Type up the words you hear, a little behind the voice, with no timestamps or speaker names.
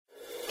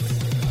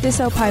This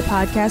Opie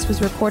podcast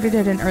was recorded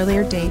at an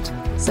earlier date.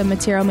 Some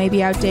material may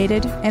be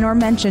outdated and or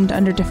mentioned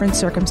under different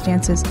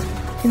circumstances.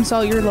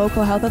 Consult your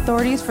local health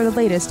authorities for the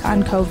latest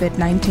on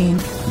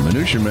COVID-19.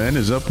 Minutia Man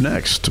is up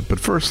next, but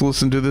first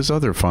listen to this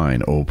other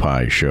fine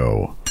Opie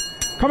show.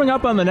 Coming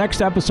up on the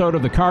next episode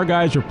of the Car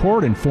Guys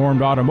Report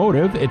Informed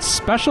Automotive, it's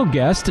special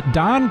guest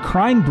Don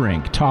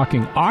Kreinbrink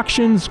talking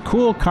auctions,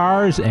 cool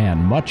cars,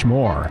 and much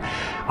more.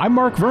 I'm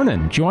Mark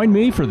Vernon. Join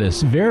me for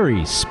this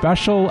very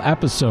special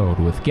episode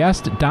with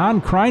guest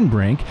Don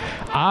Kreinbrink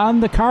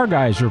on the Car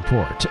Guys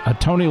Report, a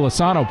Tony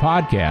Lasano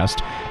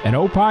podcast, an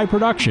Opie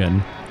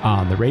production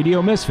on the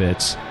Radio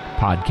Misfits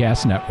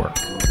Podcast Network.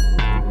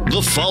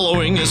 The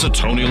following is a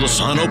Tony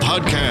Lasano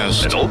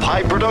podcast, an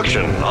Opie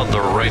production on the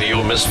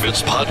Radio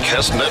Misfits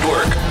Podcast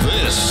Network.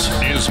 This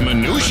is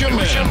Minutia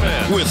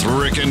Man with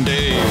Rick and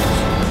Dave.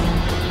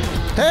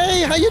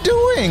 Hey, how you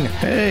doing?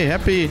 Hey,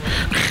 happy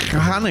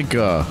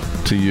Hanukkah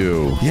to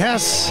you.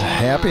 Yes,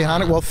 happy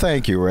Hanukkah. Well,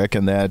 thank you, Rick.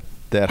 And that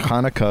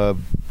Hanukkah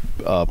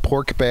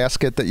pork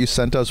basket that you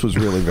sent us was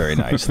really very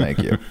nice. Thank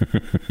you.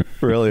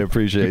 Really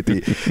appreciate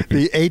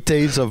the 8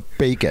 days of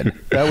bacon.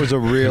 That was a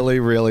really,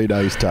 really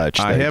nice touch.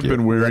 I have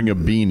been wearing a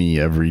beanie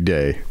every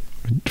day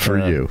for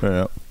you.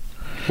 Yeah.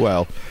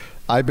 Well,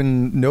 I've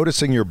been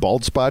noticing your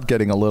bald spot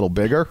getting a little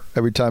bigger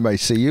every time I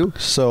see you.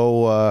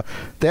 So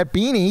that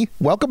beanie,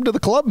 welcome to the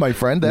club, my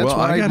friend. That's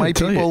why my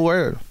people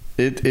wear.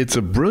 It's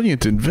a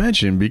brilliant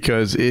invention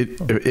because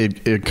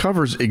it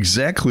covers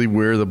exactly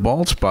where the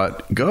bald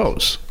spot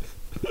goes.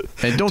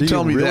 And don't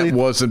tell me that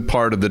wasn't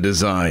part of the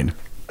design.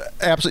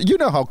 Absolutely. You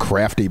know how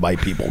crafty my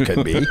people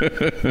can be.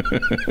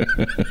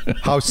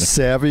 How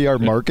savvy our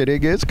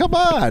marketing is. Come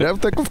on.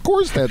 Of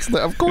course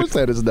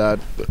that is not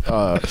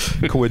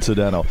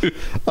coincidental.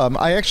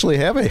 I actually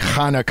have a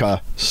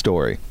Hanukkah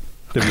story,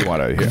 if you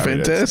want to hear.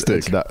 Fantastic.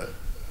 It's not,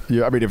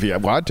 if you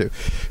want to.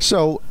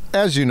 So,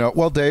 as you know,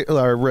 well, Dave,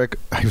 Rick,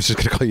 I was just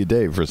going to call you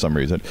Dave for some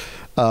reason.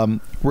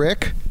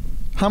 Rick,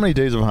 how many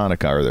days of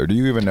Hanukkah are there? Do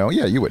you even know?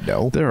 Yeah, you would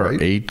know. There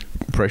are 8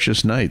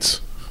 precious nights.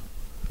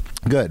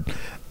 Good.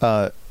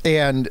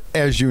 And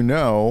as you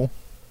know,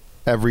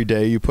 every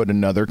day you put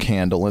another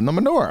candle in the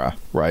menorah,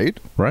 right?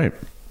 Right.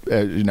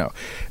 You know,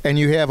 and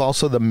you have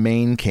also the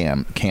main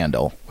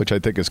candle, which I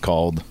think is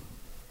called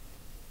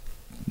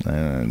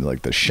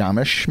like the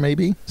shamash,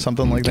 maybe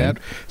something like that.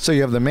 So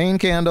you have the main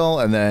candle,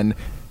 and then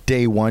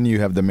day 1 you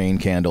have the main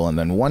candle, and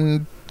then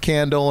 1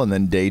 candle, and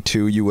then day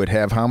 2 you would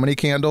have how many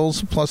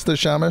candles plus the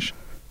shamash?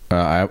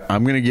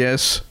 I'm going to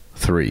guess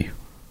 3.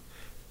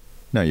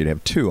 No, you'd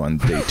have 2 on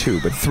day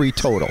 2, but 3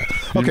 total.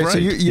 Okay, right. So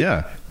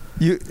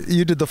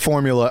you did the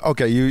formula.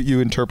 Okay,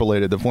 you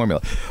interpolated the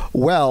formula.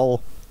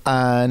 Well,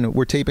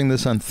 we're taping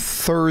this on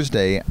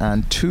Thursday.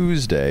 On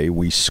Tuesday,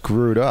 we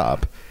screwed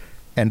up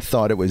and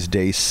thought it was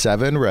day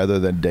 7 rather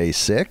than day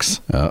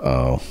 6.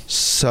 Uh-oh.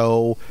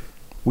 So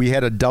we had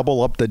to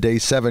double up the day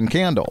 7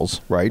 candles,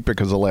 right?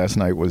 Because the last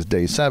night was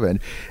day 7,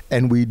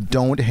 and we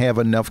don't have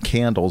enough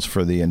candles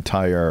for the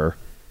entire.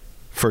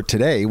 For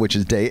today, which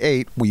is day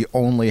 8, we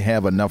only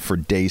have enough for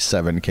day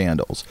 7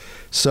 candles.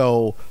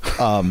 So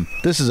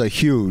this is a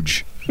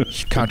huge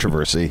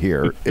controversy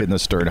here in the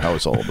Stern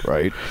household,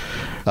 right?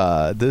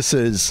 This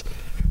is,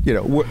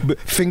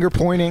 finger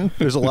pointing.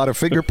 There's a lot of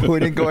finger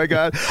pointing going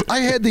on. I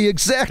had the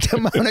exact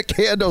amount of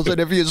candles,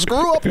 and if you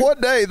screw up one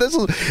day, this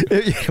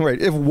is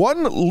right. If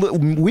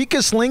one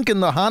weakest link in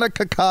the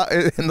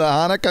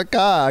Hanukkah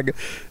cog,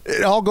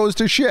 it all goes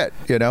to shit.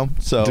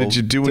 So did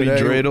you do any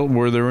dreidel?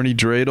 Were there any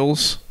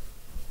dreidels?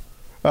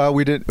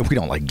 We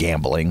don't like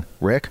gambling,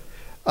 Rick.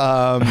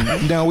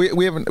 No,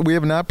 we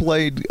have not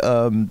played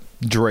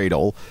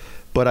dreidel,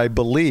 but I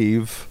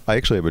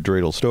actually have a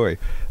dreidel story.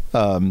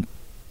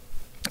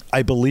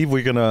 I believe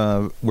we're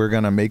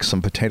gonna make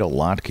some potato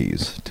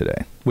latkes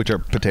today, which are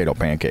potato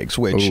pancakes.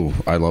 Which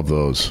I love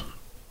those.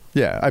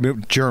 Yeah, I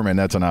mean German.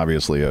 That's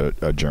obviously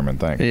a German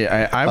thing.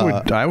 Yeah,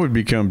 I would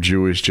become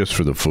Jewish just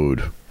for the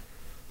food.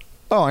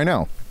 Oh, I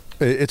know.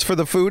 It's for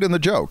the food and the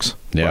jokes,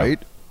 right?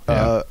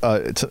 Yeah.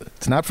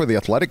 It's not for the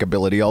athletic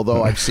ability,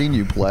 although I've seen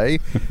you play.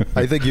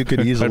 I think you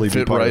could easily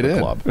be part of the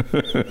club.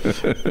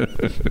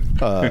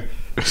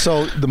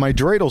 So my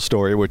dreidel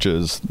story, which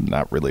is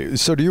not really.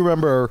 So do you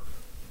remember?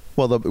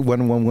 Well,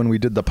 when we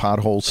did the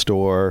Pothole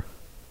Store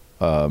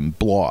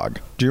blog,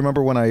 do you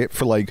remember when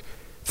for like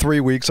 3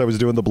 weeks I was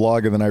doing the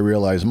blog, and then I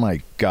realized,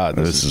 my God,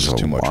 this is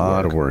too much work. A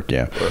lot of work.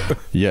 Yeah.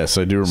 Yes,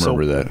 I do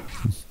remember that.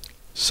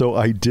 So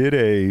I did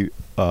a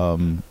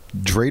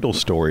dreidel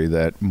story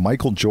that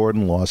Michael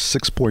Jordan lost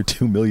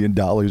 $6.2 million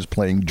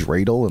playing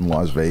dreidel in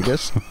Las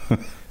Vegas.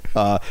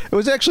 It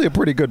was actually a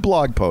pretty good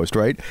blog post,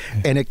 right?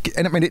 And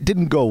I mean, it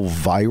didn't go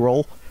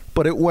viral,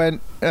 but it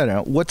went,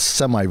 what's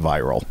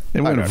semi-viral? It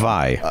went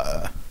vi.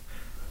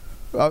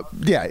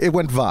 Yeah, it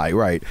went vi,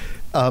 right.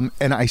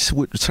 And I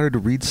started to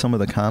read some of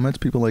the comments.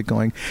 People like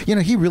going,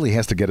 he really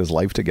has to get his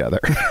life together.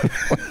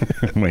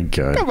 Oh my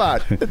God. Come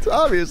on. It's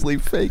obviously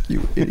fake,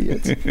 you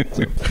idiots.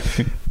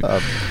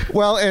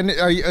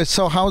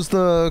 So how's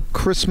the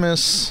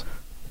Christmas?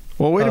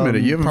 Well, wait a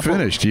minute. You haven't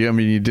finished.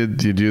 You do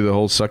the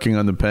whole sucking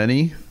on the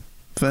penny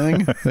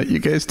thing that you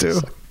guys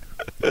do?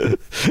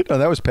 No,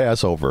 that was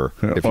Passover.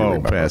 If you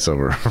remember.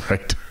 Passover,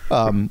 right.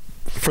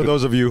 For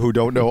those of you who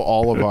don't know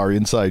all of our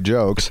inside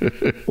jokes,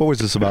 what was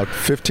this, about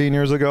 15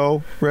 years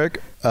ago,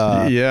 Rick?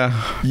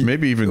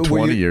 Maybe even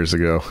 20 years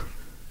ago.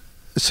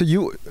 So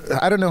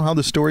I don't know how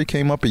the story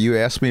came up, but you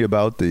asked me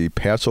about the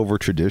Passover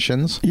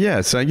traditions.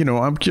 Yes,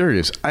 I'm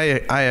curious. I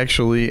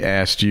actually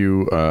asked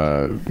you,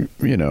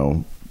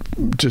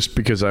 just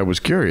because I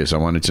was curious. I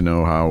wanted to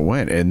know how it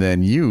went. And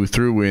then you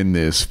threw in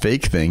this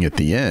fake thing at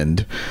the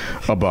end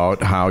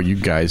about how you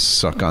guys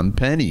suck on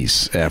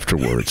pennies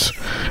afterwards.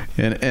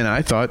 And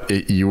I thought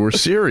you were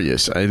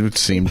serious. It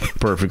seemed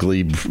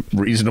perfectly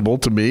reasonable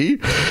to me.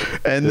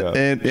 And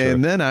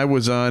then I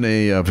was on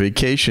a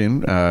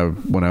vacation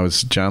when I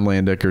was John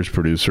Landecker's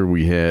producer.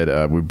 We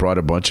brought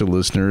a bunch of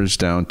listeners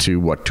down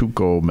to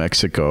Huatulco,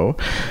 Mexico.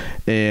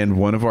 And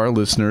one of our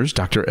listeners,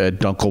 Dr. Ed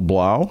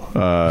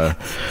Dunkelblau,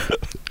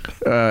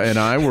 and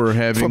I were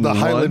having from the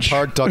lunch.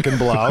 Highland Park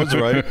Dunkelblaus,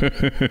 right?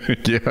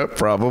 Yeah,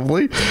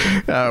 probably.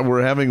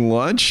 We're having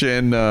lunch,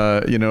 and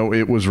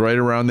it was right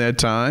around that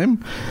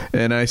time.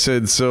 And I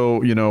said,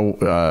 "So, you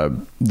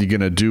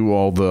gonna do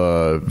all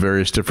the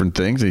various different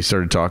things?" And he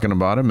started talking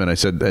about them, and I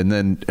said, "And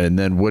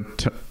then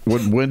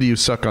when do you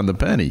suck on the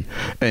penny?"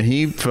 And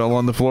he fell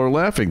on the floor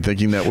laughing,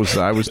 thinking I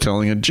was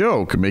telling a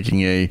joke,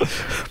 making a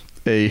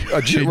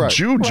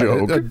Jew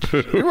joke.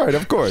 Right,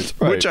 of course.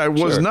 Right, which I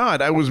was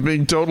not. I was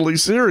being totally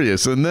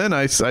serious. And then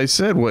I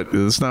said, "What?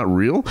 It's not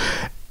real?"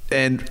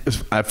 And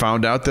I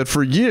found out that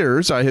for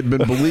years I had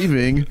been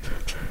believing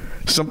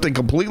something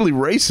completely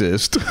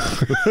racist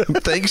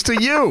thanks to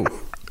you.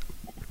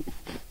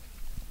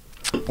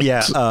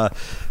 Yeah.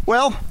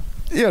 Well,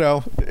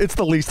 it's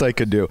the least I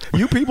could do.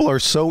 You people are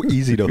so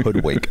easy to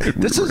hoodwink.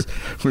 This is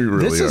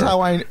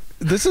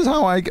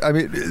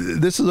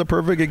a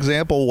perfect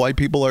example why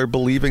people are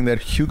believing that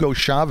Hugo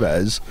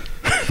Chavez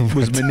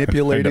was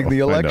manipulating the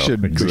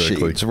election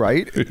machines,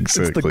 right?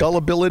 Exactly. It's the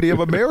gullibility of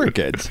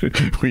Americans.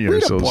 We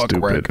are so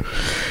stupid. Rick.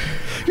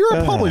 You're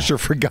a publisher,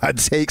 for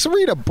God's sakes.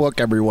 Read a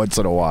book every once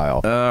in a while.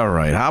 All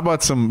right. How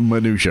about some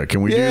minutia?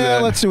 Can we do that?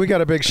 Yeah, let's do. We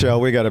got a big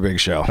show.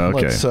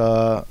 Okay.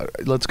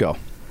 Let's go.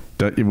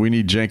 We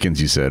need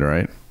Jenkins, you said,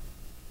 right?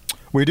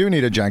 We do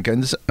need a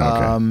Jenkins.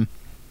 Okay.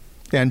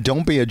 And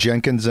don't be a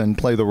Jenkins and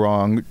play the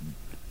wrong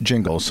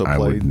jingle. So I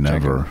would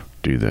never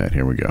do that.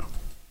 Here we go.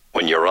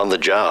 When you're on the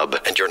job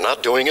and you're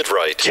not doing it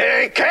right.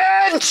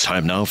 Jenkins!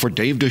 Time now for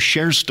Dave to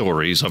share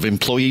stories of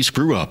employee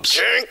screw-ups.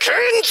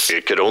 Jenkins!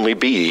 It could only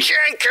be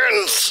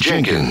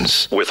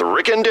Jenkins with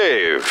Rick and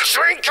Dave.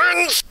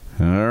 Jenkins!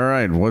 All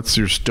right. What's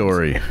your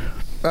story?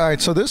 All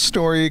right. So this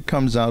story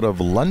comes out of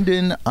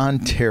London,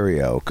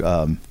 Ontario.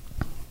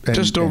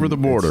 Just over the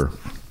border.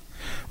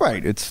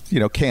 Right. It's,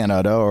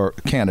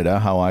 Canada,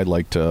 how I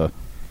like to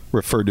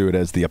refer to it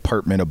as the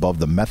apartment above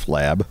the meth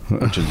lab,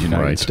 which is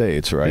United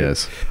States, right?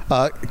 Yes.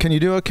 Can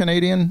you do a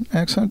Canadian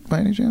accent by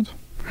any chance?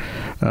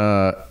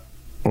 Let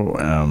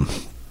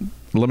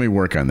me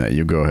work on that.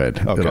 You go ahead.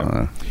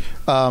 Okay.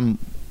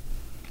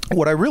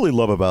 What I really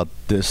love about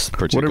this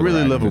particular What I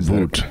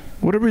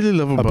really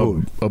love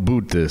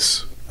about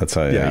this. That's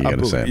how you got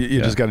to say it.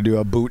 You just got to do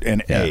a boot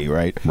and a,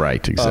 right?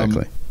 Right,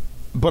 exactly.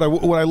 But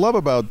what I love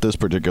about this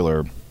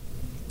particular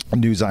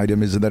news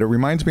item is that it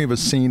reminds me of a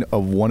scene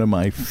of one of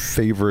my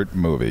favorite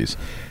movies,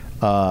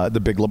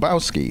 The Big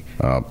Lebowski.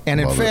 And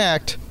in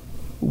fact,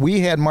 we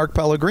had Mark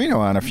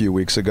Pellegrino on a few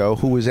weeks ago,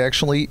 who was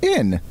actually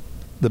in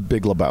The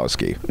Big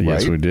Lebowski.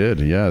 Yes, right? we did.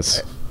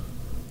 Yes.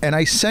 And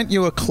I sent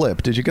you a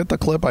clip. Did you get the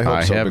clip? I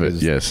hope so. I have it.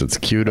 Yes, it's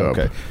queued up.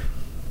 Okay.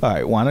 All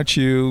right. Why don't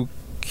you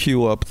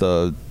cue up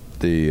the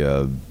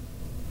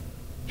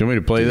you want me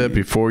to play that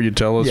before you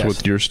tell us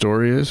what your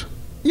story is?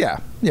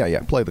 Yeah.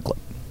 Play the clip.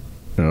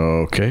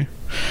 Okay.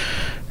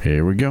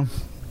 Here we go.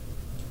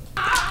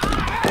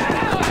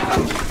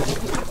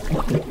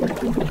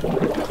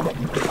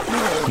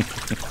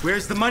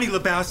 Where's the money,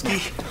 Lebowski?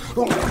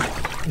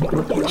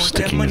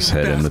 Sticking his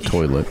head in the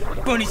toilet.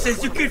 Bonnie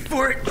says you're good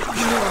for it.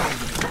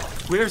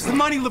 Where's the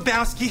money,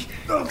 Lebowski?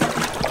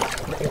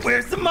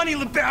 Where's the money,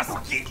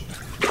 Lebowski?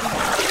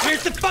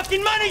 Where's the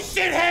fucking money,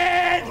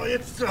 shithead?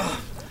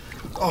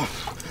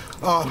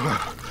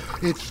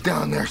 It's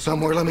down there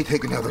somewhere. Let me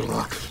take another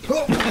look.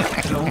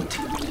 Don't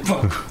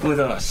fuck with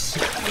us.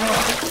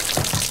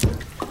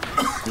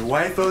 Your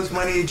wife owes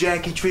money to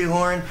Jackie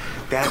Treehorn.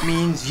 That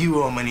means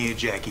you owe money to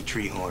Jackie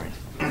Treehorn.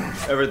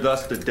 Ever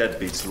thus the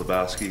deadbeats,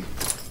 Lebowski.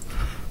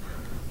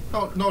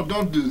 No,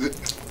 don't do that.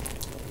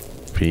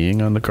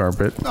 Peeing on the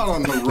carpet. Not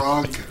on the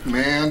rug,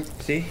 man.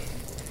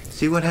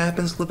 See what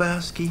happens,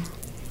 Lebowski?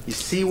 You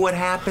see what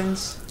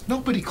happens?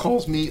 Nobody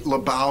calls me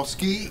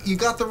Lebowski. You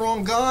got the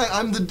wrong guy.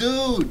 I'm the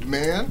dude,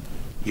 man.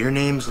 Your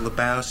name's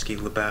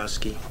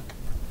Lebowski.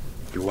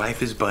 Your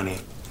wife is Bunny.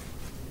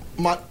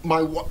 My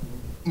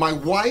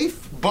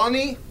wife,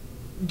 Bunny?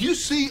 Do you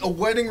see a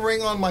wedding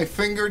ring on my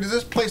finger? Does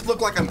this place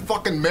look like I'm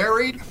fucking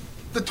married?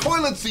 The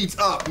toilet seat's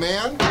up,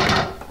 man.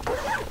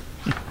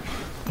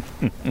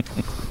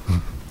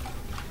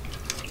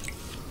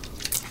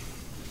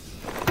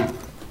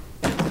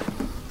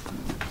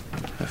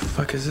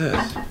 fuck is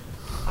this?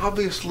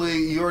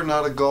 Obviously, you're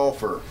not a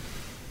golfer.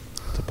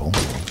 It's a bowling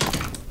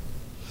ball.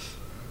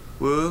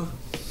 Woo?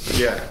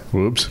 Yeah.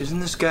 Whoops. Isn't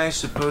this guy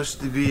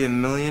supposed to be a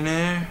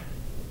millionaire?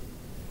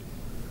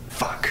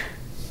 Fuck.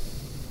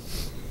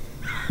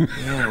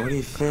 Yeah, what do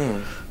you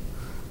think?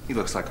 He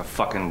looks like a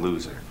fucking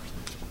loser.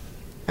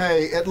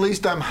 Hey, at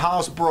least I'm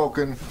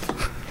housebroken.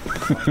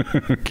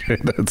 Okay,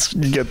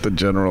 you get the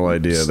general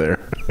idea there.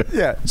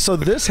 Yeah, so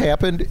this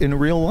happened in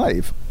real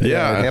life.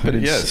 Yeah, it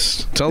happened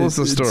yes. Tell us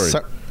the story.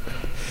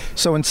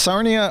 So in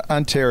Sarnia,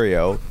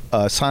 Ontario,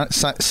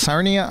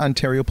 Sarnia,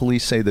 Ontario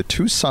police say the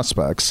two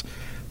suspects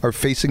are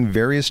facing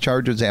various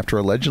charges after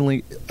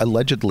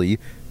allegedly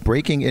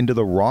breaking into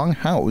the wrong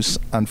house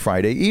on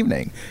Friday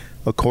evening.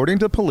 According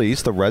to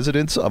police, the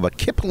residents of a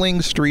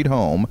Kipling Street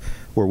home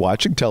were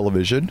watching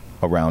television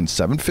around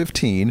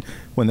 7:15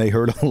 when they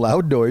heard a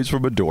loud noise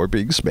from a door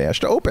being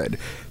smashed open.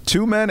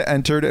 Two men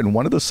entered and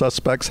one of the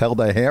suspects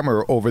held a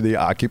hammer over the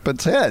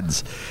occupants'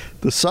 heads.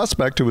 The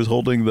suspect who was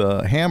holding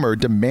the hammer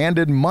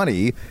demanded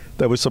money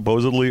that was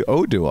supposedly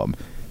owed to him.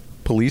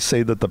 Police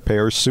say that the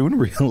pair soon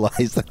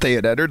realized that they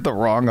had entered the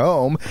wrong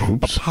home,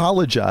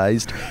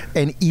 apologized,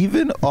 and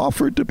even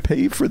offered to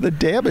pay for the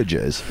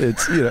damages.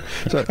 It's so,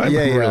 I'm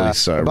really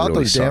sorry about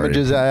really those sorry.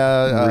 damages.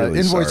 Really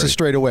invoices sorry.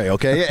 straight away,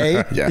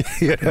 okay? Yeah.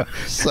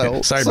 Sorry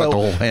about the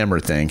whole hammer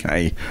thing.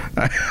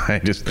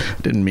 I just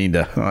didn't mean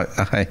to.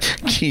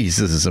 Jeez,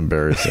 this is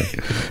embarrassing.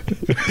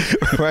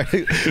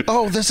 Right?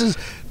 Oh, this is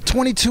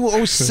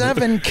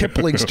 2207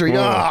 Kipling Street.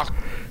 Ah.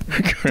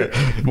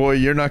 Boy,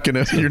 you're not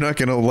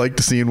gonna like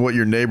seeing what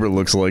your neighbor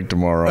looks like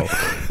tomorrow.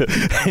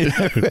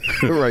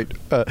 Right.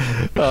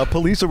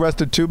 Police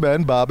arrested two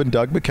men, Bob and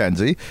Doug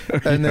McKenzie,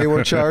 and they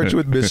were charged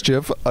with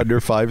mischief under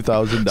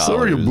 $5,000.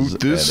 Sorry about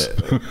this.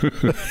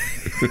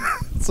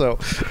 So,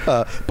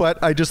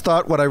 but I just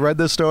thought when I read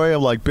this story,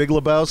 I'm like, Big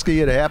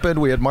Lebowski, it happened.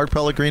 We had Mark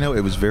Pellegrino.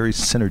 It was very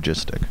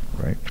synergistic,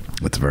 right?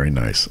 That's very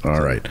nice.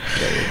 All right.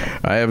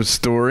 I have a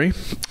story.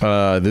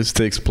 This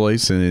takes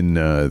place in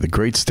the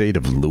great state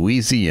of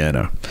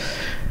Louisiana.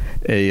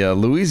 A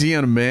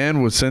Louisiana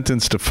man was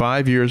sentenced to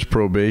 5 years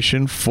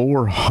probation,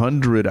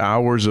 400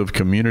 hours of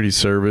community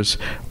service,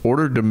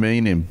 ordered to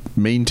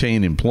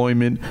maintain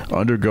employment,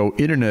 undergo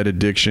internet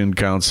addiction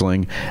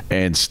counseling,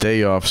 and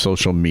stay off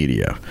social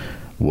media.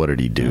 What did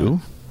he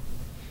do?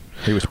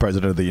 He was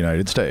president of the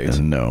United States.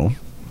 No.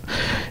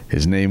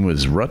 His name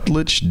was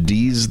Rutledge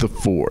Dees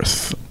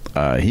IV.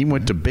 He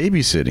went to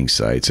babysitting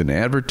sites and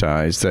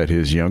advertised that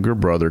his younger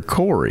brother,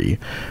 Corey,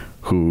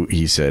 who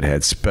he said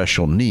had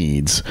special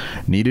needs,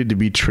 needed to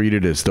be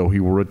treated as though he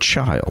were a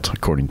child,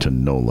 according to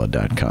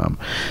NOLA.com.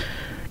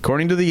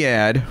 According to the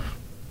ad,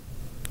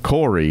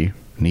 Corey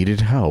needed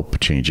help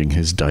changing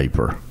his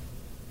diaper.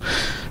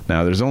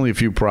 Now, there's only a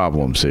few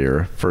problems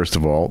here. First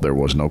of all, there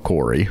was no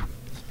Corey.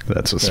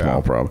 That's a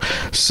small problem.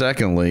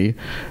 Secondly,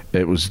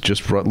 it was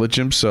just Rutledge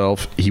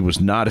himself. He was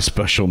not a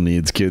special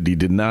needs kid. He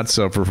did not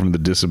suffer from the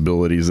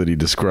disabilities that he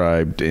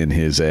described in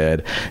his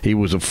ad. He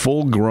was a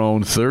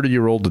full-grown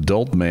 30-year-old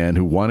adult man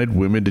who wanted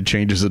women to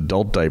change his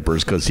adult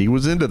diapers because he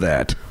was into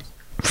that.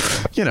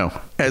 You know,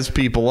 as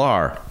people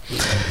are.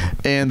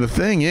 And the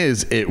thing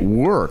is, it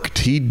worked.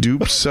 He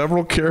duped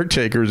several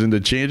caretakers into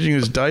changing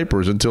his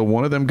diapers until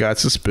one of them got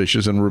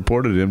suspicious and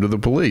reported him to the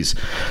police.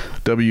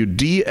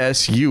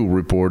 WDSU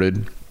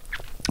reported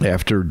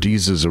after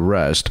Dees'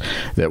 arrest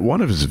that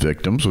one of his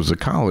victims was a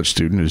college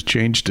student who's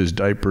changed his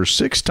diaper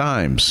 6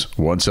 times.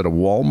 Once at a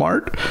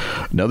Walmart,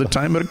 another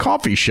time at a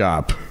coffee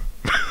shop.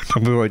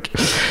 I'm like,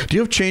 do you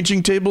have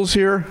changing tables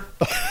here?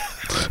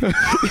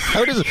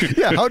 How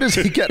does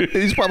he get?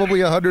 He's probably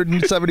a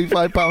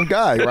 175-pound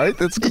guy, right?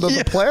 That's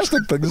the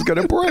plastic thing is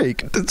going to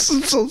break. It's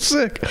so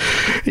sick.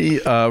 He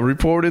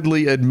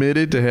reportedly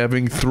admitted to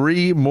having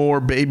 3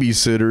 more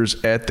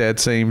babysitters at that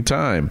same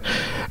time.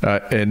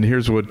 And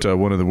here's what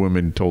one of the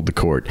women told the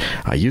court: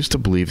 "I used to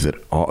believe that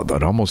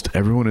almost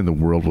everyone in the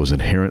world was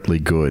inherently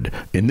good.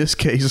 In this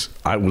case,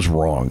 I was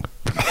wrong."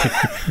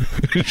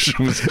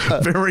 She was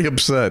very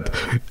upset,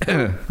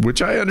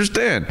 which I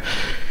understand.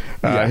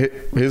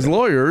 His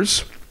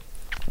lawyers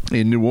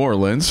in New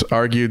Orleans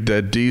argued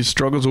that Dees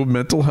struggles with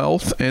mental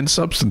health and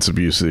substance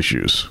abuse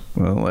issues.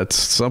 Well, that's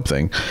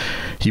something.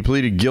 He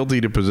pleaded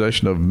guilty to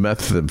possession of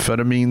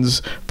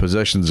methamphetamines,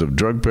 possessions of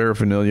drug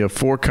paraphernalia,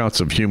 4 counts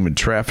of human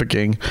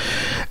trafficking,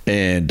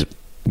 and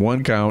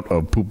 1 count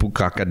of poo-poo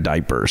caca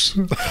diapers.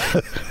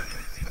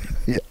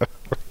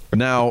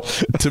 Now,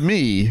 to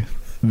me,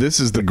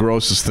 this is the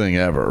grossest thing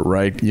ever,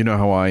 right? You know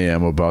how I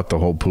am about the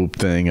whole poop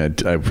thing. I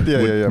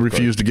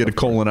refused to get a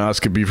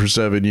colonoscopy for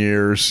 7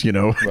 years,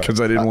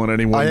 because I didn't want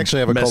anyone I actually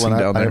have a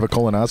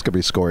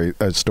colonoscopy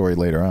story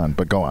later on,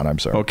 but go on. I'm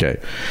sorry. Okay.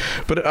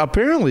 But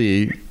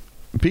apparently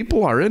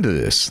people are into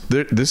this.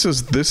 This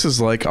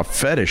is like a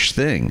fetish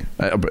thing.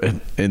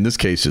 In this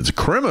case, it's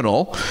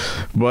criminal,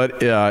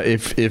 but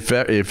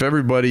if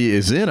everybody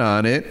is in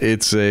on it,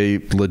 it's a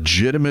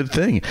legitimate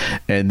thing.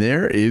 And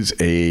there is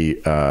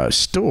a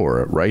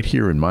store right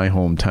here in my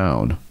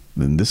hometown,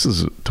 and this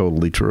is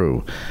totally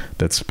true,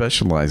 that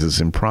specializes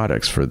in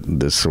products for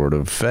this sort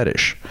of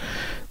fetish.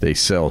 They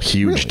sell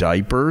huge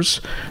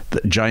diapers,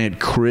 giant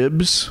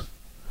cribs,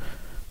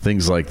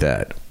 things like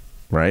that.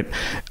 Right.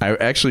 I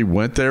actually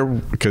went there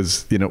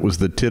because, it was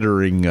the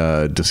tittering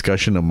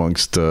discussion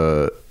amongst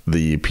the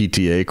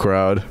PTA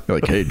crowd.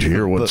 Like, hey, did you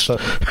hear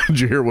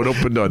what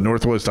opened on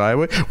Northwest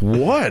Highway?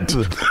 What?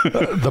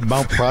 The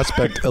Mount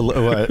Prospect,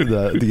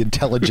 the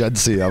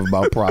intelligentsia of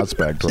Mount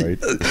Prospect, right?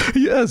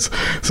 Yes.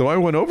 So I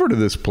went over to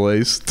this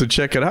place to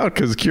check it out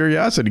because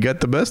curiosity got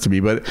the best of me.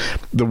 But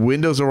the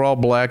windows are all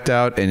blacked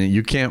out, and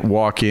you can't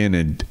walk in,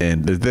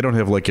 and they don't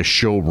have like a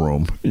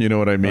showroom. You know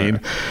what I mean?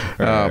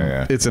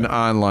 It's an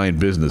online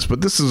business,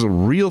 but this is a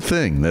real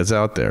thing that's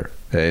out there,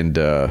 and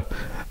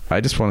I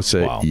just want to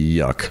say,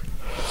 yuck.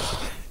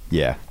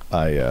 Yeah,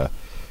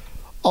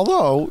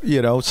 although,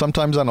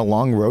 sometimes on a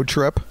long road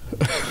trip,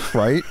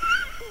 right?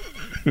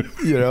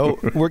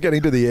 We're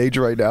getting to the age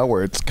right now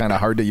where it's kind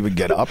of hard to even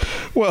get up.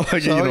 Well,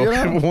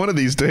 one of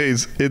these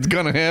days it's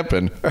going to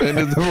happen. And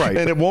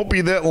and it won't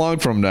be that long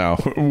from now.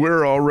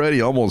 We're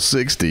already almost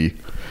 60.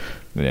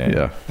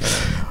 Yeah.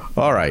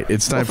 All right,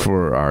 it's time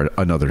for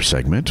another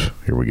segment.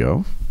 Here we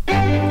go.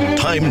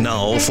 Time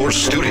now for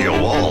Studio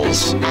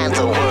Walls. And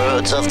the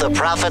words of the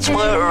prophets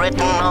were written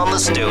on the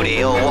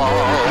studio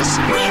walls.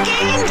 Rick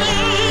and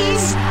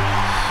Dave.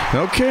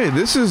 Okay,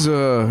 this is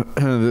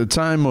the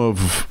time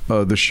of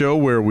the show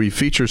where we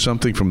feature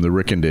something from the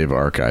Rick and Dave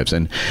archives.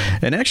 And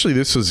actually,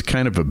 this is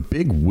kind of a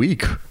big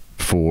week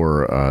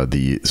for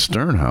the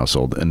Stern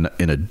household. And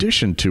in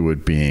addition to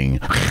it being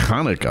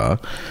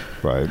Hanukkah,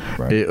 right.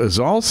 It was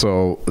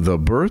also the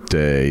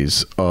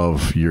birthdays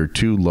of your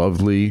two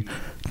lovely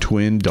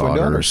twin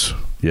daughters.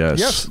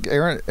 Yes.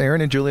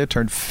 Aaron and Julia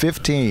turned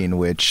 15,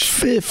 which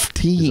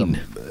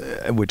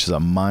is a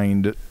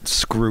mind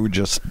screw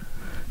just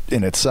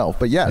in itself.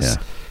 But yes,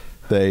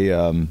 they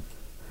and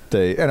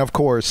of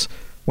course,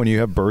 when you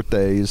have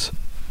birthdays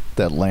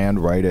that land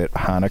right at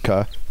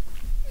Hanukkah,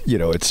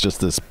 it's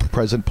just this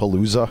present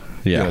palooza.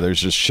 Yeah,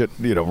 there's just shit,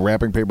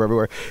 wrapping paper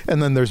everywhere,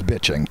 and then there's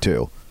bitching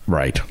too.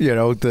 Right.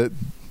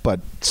 But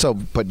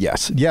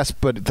yes.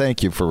 But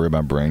thank you for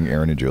remembering.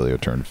 Aaron and Julia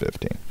turned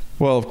 15.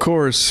 Well, of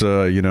course,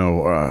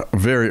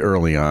 very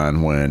early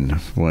on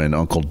when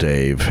Uncle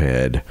Dave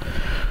had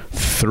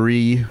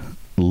 3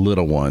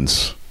 little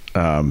ones.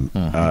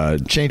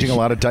 Changing a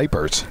lot of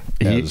diapers.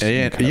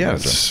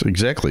 Yes,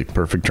 exactly.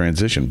 Perfect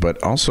transition.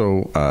 But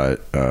also,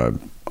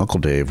 Uncle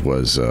Dave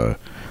was a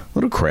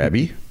little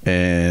crabby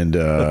and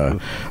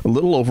a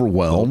little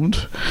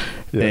overwhelmed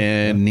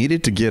and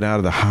needed to get out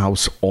of the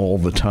house all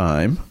the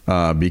time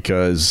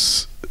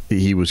because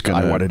he was going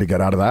to... I wanted to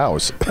get out of the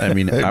house. I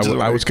mean,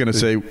 I was going to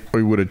say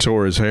we would have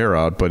tore his hair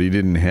out, but he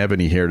didn't have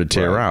any hair to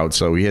tear out,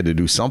 so he had to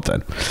do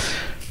something.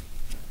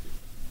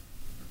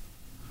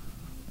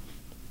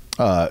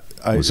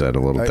 Was that a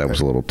little? That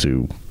was a little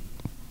too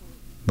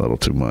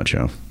much,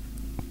 huh?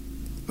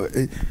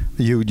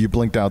 You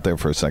blinked out there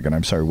for a second.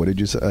 I'm sorry. What did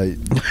you say?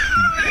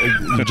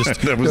 You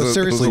just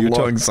seriously. It was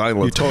a long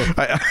silence.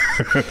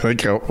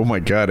 Oh my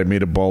God! I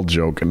made a bald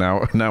joke, and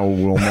now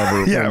we'll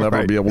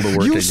never be able to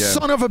work again. You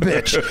son of a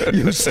bitch!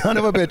 You son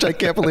of a bitch! I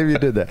can't believe you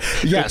did that.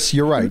 Yes,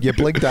 you're right. You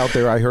blinked out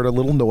there. I heard a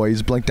little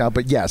noise, blinked out.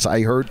 But yes,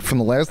 I heard from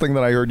the last thing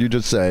that I heard you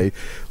just say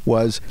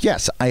was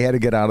yes. I had to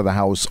get out of the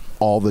house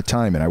all the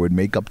time, and I would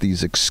make up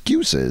these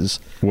excuses.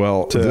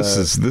 Well,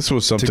 this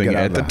was something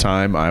at the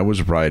time I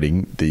was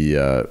writing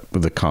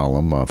the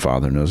column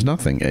Father Knows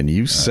Nothing, and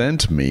you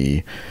sent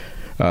me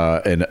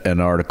an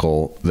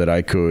article that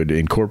I could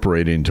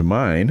incorporate into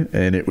mine,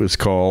 and it was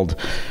called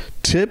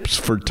Tips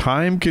for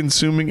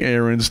Time-Consuming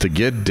Errands to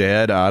Get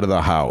Dad Out of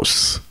the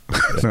House.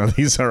 Now,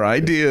 these are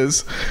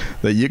ideas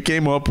that you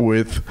came up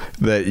with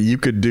that you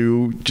could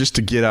do just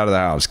to get out of the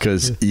house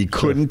because you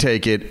couldn't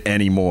take it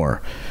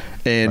anymore.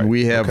 And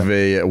we have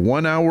a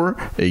 1 hour,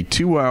 a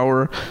 2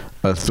 hour,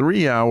 a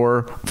 3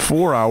 hour,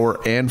 4 hour,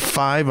 and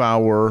 5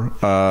 hour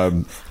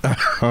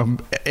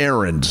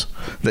errands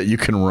that you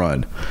can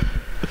run.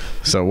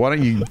 So why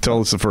don't you tell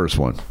us the first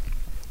one?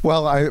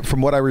 Well,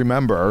 from what I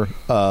remember,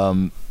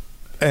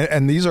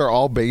 and these are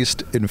all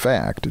based in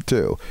fact,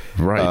 too.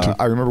 Right.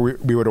 I remember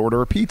we would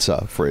order a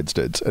pizza, for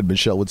instance, and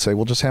Michelle would say,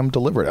 well, just have them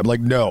delivered. I'm like,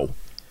 no.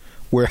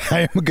 Where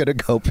I am going to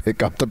go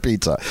pick up the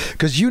pizza.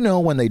 Because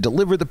when they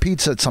deliver the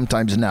pizza, it's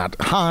sometimes not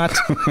hot,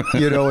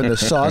 and the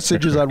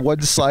sausage is on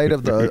one side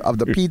of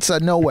the pizza.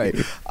 No way.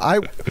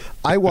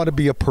 I want to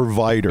be a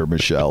provider,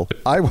 Michelle.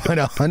 I want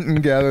to hunt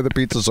and gather the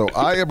pizza, so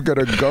I am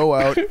going to go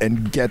out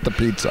and get the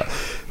pizza.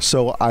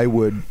 So I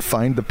would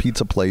find the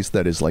pizza place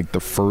that is like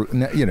not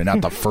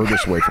the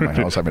furthest away from my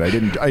house. I mean,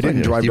 I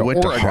didn't drive to Oregon. You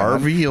went to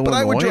Harvey,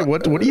 Illinois?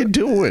 What are you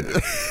doing?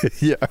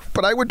 Yeah,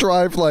 but I would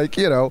drive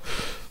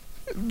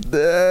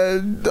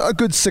a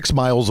good 6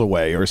 miles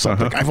away or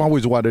something. I've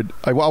always wanted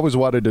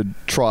to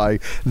try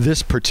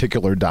this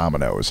particular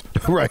Domino's,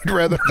 right,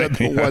 rather than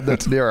the one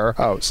that's near our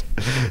house.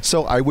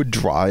 So I would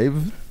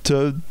drive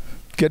to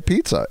get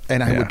pizza,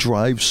 and I would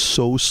drive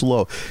so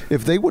slow.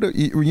 If they would have,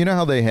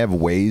 how they have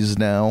Waze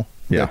now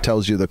that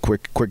tells you the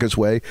quickest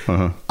way.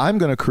 I'm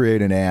going to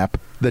create an app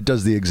that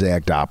does the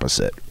exact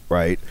opposite.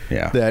 Right.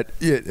 Yeah. That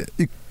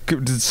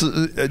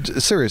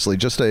seriously,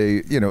 just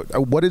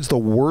what is the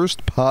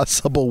worst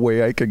possible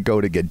way I could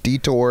go to get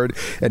detoured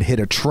and hit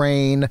a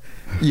train,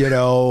 and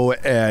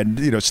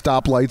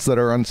stoplights that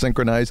are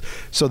unsynchronized.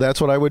 So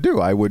that's what I would do.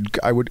 I would,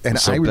 and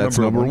so I remember that's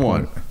number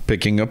one,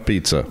 picking up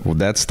pizza. Well,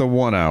 that's the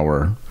 1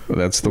 hour.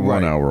 That's the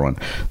 1 hour one.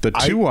 The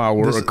 2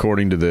 hour,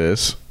 according to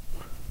this.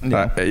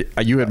 Yeah.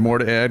 You had more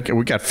to add?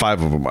 We got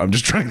 5 of them. I'm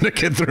just trying to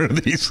get through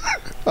these.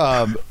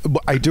 But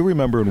I do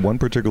remember in one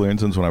particular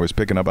instance when I was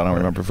picking up, I don't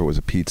remember if it was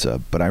a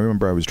pizza, but I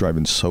remember I was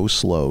driving so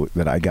slow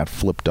that I got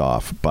flipped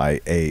off by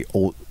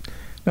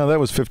now that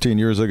was 15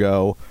 years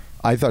ago.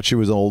 I thought she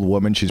was an old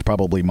woman. She's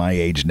probably my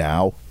age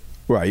now,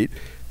 right?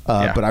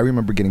 But I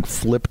remember getting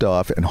flipped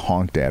off and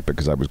honked at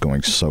because I was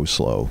going so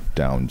slow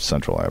down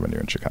Central Avenue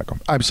in Chicago.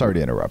 I'm sorry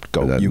to interrupt.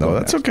 Go.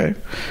 That's okay.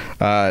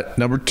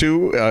 Number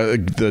 2,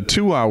 the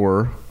 2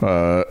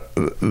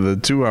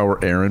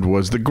 hour errand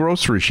was the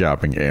grocery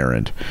shopping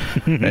errand.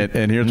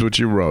 and here's what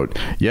you wrote.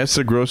 Yes,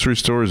 the grocery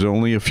store is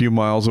only a few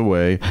miles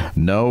away.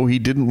 No, he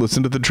didn't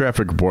listen to the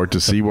traffic report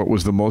to see what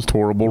was the most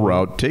horrible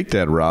route. Take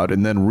that route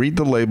and then read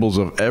the labels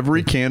of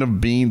every can of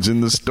beans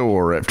in the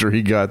store after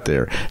he got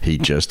there. He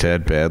just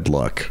had bad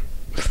luck.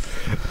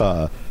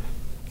 I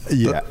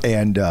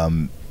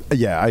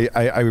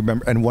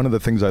remember, and one of the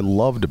things I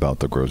loved about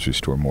the grocery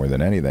store more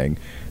than anything,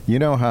 you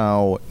know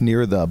how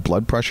near the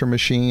blood pressure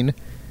machine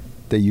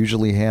they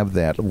usually have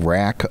that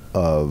rack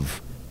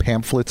of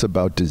pamphlets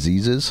about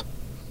diseases?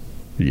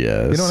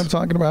 Yes. You know what I'm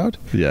talking about?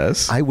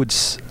 Yes. I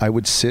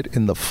would sit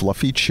in the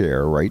fluffy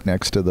chair right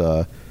next to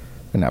the,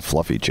 not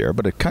fluffy chair,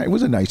 but it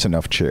was a nice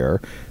enough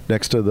chair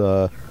next to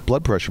the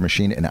blood pressure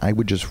machine, and I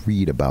would just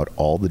read about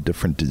all the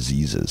different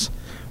diseases.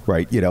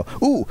 Right,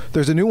 ooh,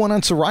 there's a new one on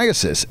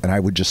psoriasis, and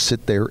I would just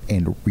sit there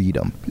and read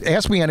them.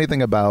 Ask me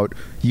anything about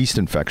yeast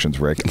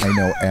infections, Rick. I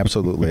know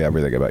absolutely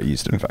everything about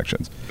yeast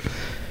infections.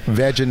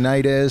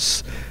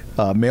 Vaginitis,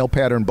 male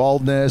pattern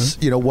baldness,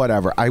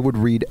 whatever. I would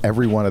read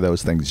every one of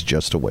those things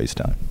just to waste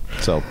time.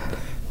 So,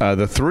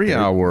 the 3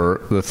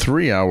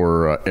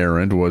 hour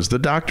errand was the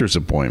doctor's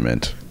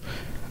appointment.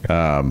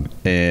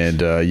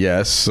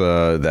 Yes,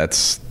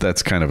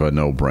 that's kind of a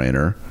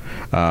no-brainer.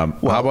 How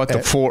about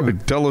the 4?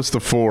 Tell us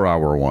the 4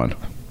 hour one.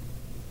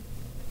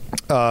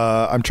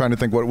 I'm trying to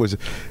think what it was.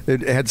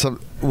 It had some.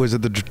 Was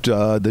it the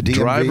DMV?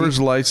 Driver's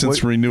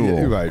license renewal?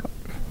 Yeah, right.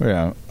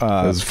 Yeah.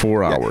 It was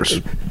 4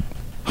 hours.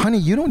 Honey,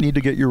 you don't need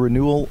to get your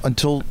renewal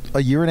until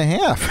a year and a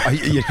half.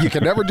 You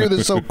can never do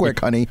this so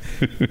quick, honey.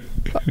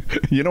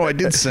 I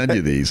did send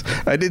you these.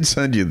 I did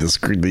send you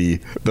the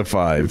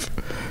 5.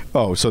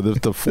 Oh, so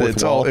the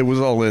fourth it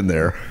was all in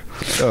there.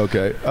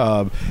 Okay.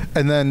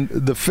 And then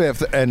the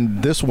 5th,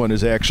 and this one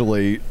is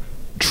actually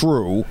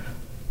true,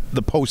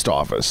 the post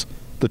office.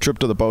 The trip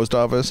to the post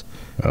office.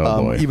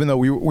 Oh, boy. Even though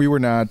we were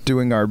not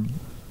doing our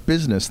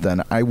business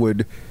then,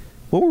 what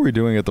were we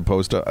doing at the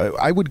post office?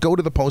 I would go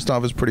to the post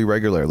office pretty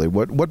regularly.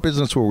 What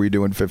business were we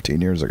doing 15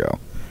 years ago?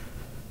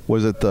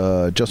 Was it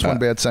the Just One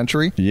Bad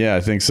Century? Yeah,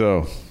 I think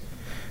so.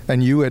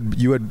 And you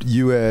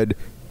had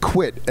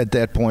quit at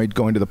that point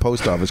going to the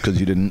post office because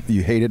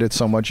you hated it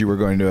so much you were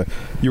going to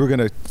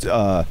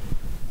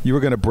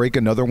break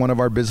another one of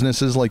our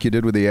businesses like you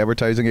did with the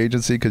advertising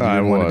agency because you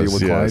didn't want to deal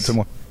with clients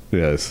anymore.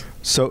 Yes.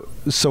 So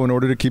in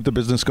order to keep the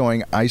business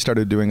going, I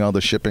started doing all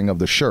the shipping of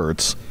the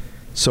shirts.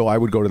 So I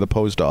would go to the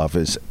post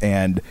office,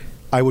 and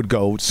I would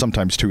go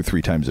sometimes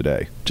 2-3 times a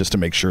day just to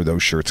make sure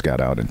those shirts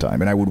got out in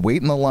time. And I would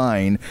wait in the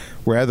line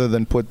rather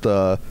than put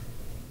the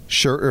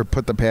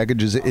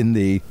packages in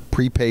the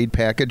prepaid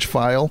package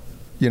file.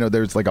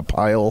 There's like a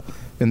pile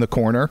in the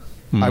corner.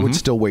 Mm-hmm. I would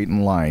still wait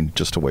in line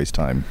just to waste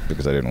time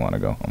because I didn't want to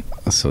go home.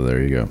 So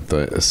there you go.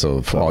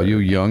 So for all you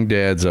young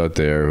dads out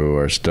there who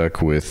are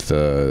stuck with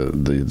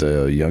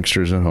the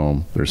youngsters at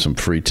home, there's some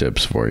free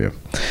tips for you.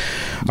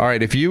 All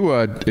right, if you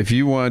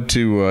want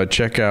to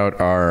check out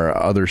our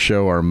other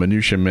show, our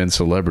Minutia Men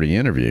Celebrity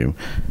Interview,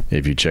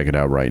 if you check it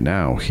out right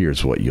now,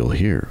 here's what you'll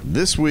hear.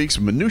 This week's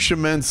Minutia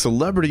Men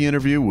Celebrity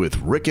Interview with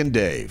Rick and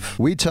Dave.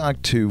 We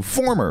talked to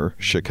former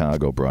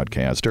Chicago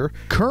broadcaster,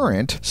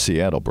 current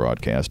Seattle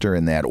broadcaster,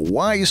 and that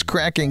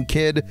wisecracking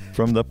kid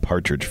from the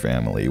Partridge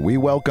Family. We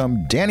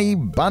welcome Danny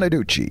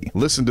Bonaducci.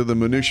 Listen to the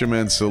Minutia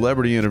Men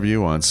Celebrity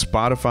Interview on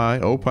Spotify,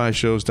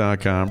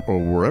 opishows.com, or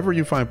wherever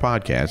you find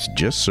podcasts.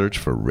 Just search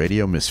for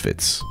Radio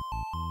Misfits.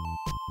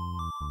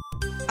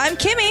 I'm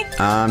Kimmy.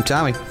 I'm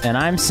Tommy. And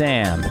I'm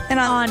Sam. And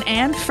on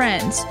And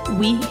Friends,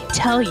 we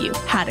tell you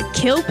how to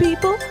kill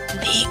people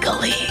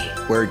legally.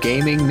 Where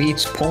gaming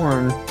meets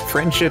porn,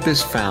 friendship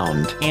is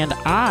found. And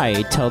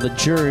I tell the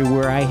jury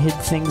where I hid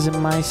things in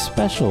my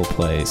special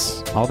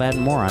place. All that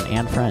and more on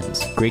And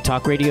Friends. Great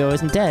Talk Radio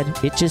isn't dead.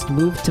 It just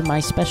moved to my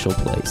special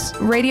place.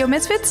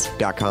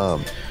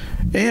 RadioMisfits.com.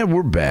 And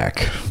we're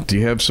back. Do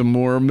you have some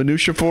more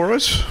minutia for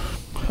us?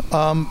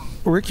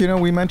 Rick,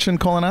 we mentioned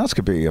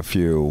colonoscopy a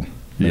few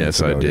minutes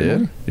ago. Yes, I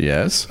did.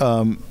 Yes.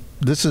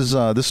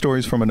 This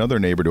story's from another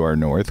neighbor to our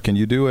north. Can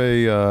you do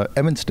a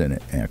Evanston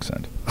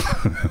accent?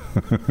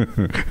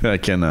 I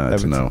cannot.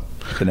 Evanston, no.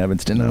 In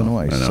Evanston,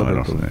 Illinois. I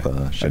know. Suburb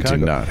of, Chicago. I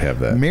do not have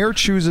that. Mayor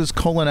chooses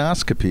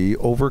colonoscopy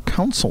over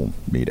council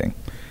meeting.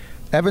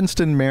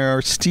 Evanston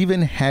Mayor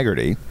Stephen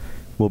Haggerty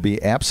will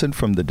be absent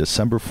from the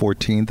December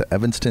 14th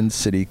Evanston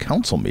City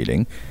Council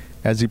meeting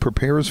as he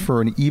prepares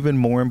for an even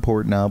more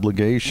important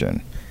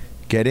obligation,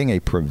 getting a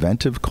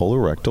preventive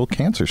colorectal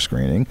cancer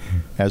screening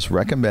as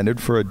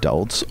recommended for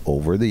adults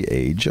over the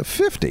age of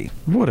 50.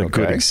 What a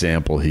good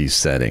example he's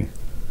setting.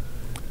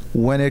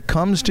 When it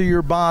comes to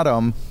your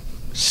bottom,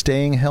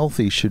 staying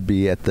healthy should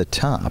be at the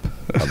top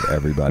of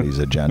everybody's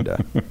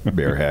agenda,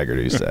 Mayor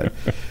Haggerty said.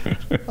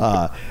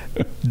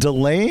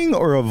 Delaying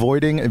or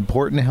avoiding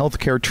important health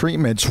care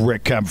treatments,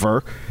 Rick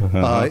Kempfer,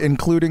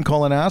 including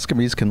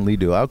colonoscopies, can lead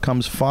to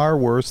outcomes far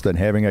worse than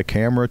having a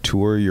camera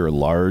tour your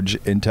large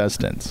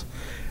intestines.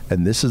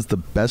 And this is the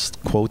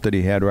best quote that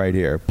he had right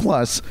here.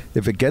 Plus,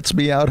 if it gets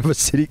me out of a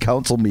city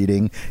council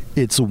meeting,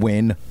 it's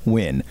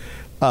win-win.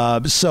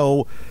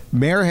 So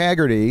Mayor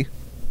Haggerty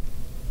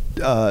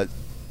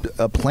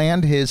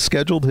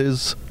scheduled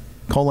his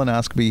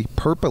colonoscopy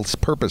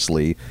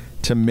purposely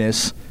to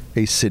miss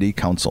a city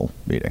council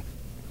meeting.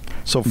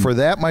 So for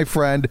that, my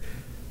friend,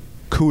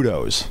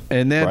 kudos.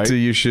 And that right?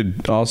 You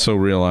should also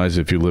realize,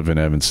 if you live in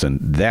Evanston,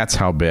 that's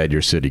how bad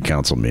your city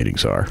council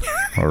meetings are.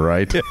 All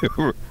right?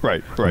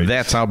 Right.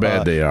 That's how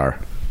bad they are.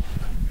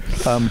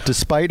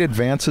 Despite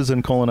advances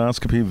in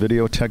colonoscopy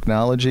video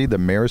technology, the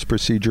mayor's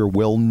procedure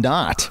will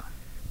not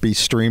be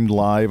streamed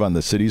live on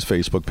the city's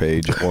Facebook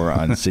page or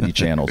on City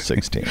Channel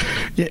 16.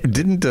 Yeah,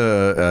 didn't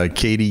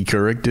Katie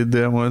Couric did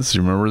that once? Do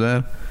you remember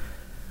that?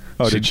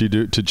 Oh, did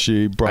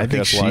she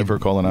broadcast live her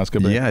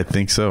colonoscopy? Yeah, I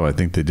think so. I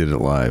think they did it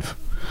live.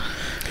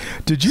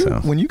 Did you,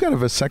 when you got a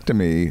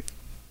vasectomy,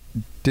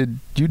 did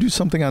you do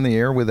something on the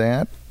air with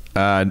that?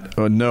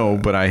 No,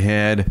 but I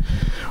had,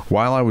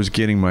 while I was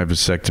getting my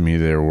vasectomy,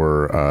 there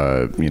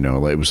were,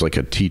 it was like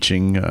a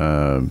teaching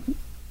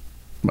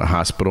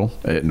hospital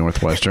at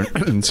Northwestern,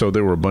 and so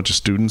there were a bunch of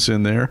students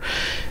in there,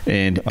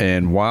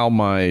 and while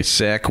my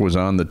sack was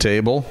on the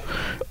table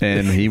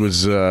and he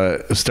was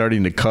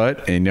starting to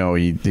cut, and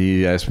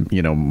he asked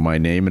my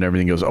name and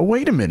everything, goes, "Oh,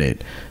 wait a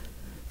minute,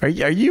 are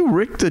you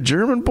Rick the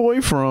German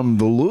boy from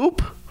The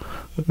Loop?"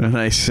 And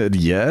I said,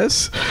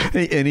 "Yes."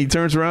 And he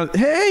turns around,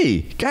 "Hey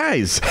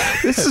guys,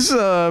 this is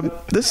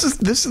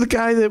the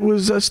guy that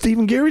was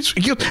Stephen Gary's." He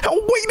goes,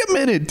 "Oh, wait a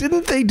minute,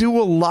 didn't they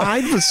do a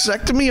live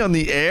vasectomy on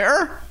the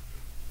air?"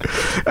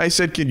 I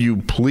said, "Can you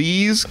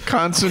please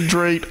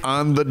concentrate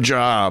on the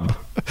job?"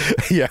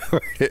 Yeah.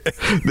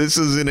 This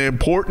is an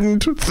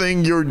important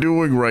thing you're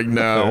doing right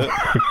now.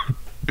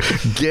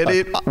 Get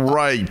it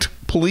right,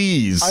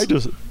 please.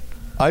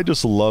 I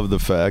just love the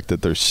fact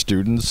that there's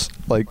students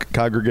like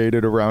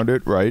congregated around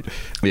it, right?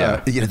 Yeah.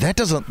 That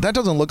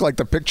doesn't look like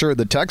the picture of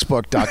the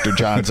textbook, Dr.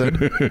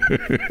 Johnson.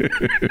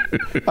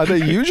 Are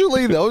they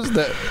usually those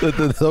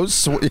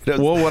those?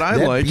 Well, what I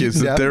like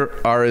is that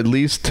there are at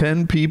least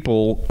 10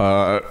 people,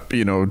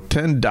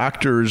 10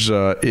 doctors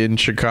in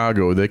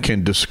Chicago that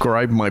can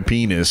describe my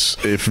penis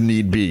if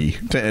need be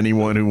to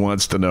anyone who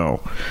wants to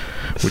know,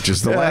 which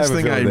is the last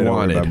thing I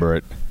wanted. Remember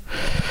it.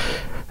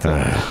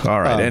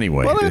 All right.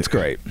 Anyway, well, that's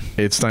great.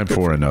 It's time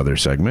for another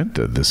segment.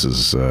 This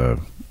is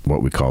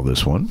what we call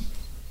this one.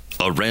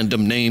 A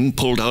random name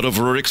pulled out of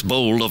Rick's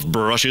bowl of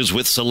brushes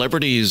with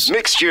celebrities.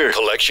 Mixture,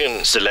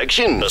 collection,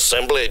 selection,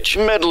 assemblage,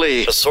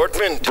 medley,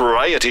 assortment,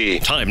 variety.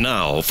 Time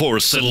now for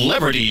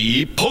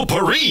Celebrity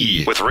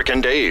Potpourri with Rick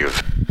and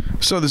Dave.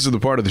 So this is the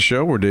part of the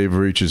show where Dave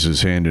reaches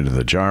his hand into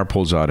the jar,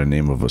 pulls out a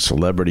name of a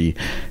celebrity,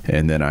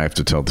 and then I have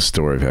to tell the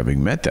story of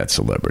having met that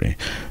celebrity.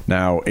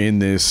 Now, in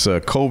this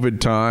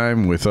COVID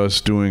time, with us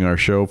doing our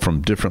show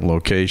from different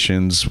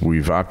locations,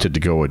 we've opted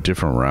to go a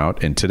different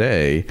route. And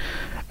today,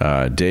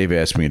 Dave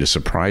asked me to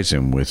surprise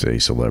him with a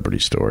celebrity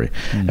story.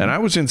 Mm-hmm. And I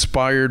was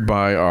inspired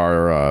by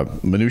our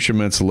Minutia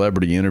Men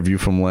Celebrity interview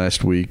from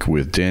last week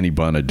with Danny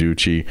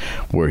Bonaducci,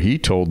 where he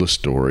told the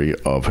story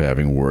of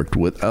having worked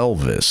with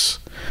Elvis.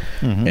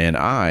 Mm-hmm. And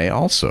I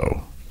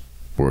also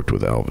worked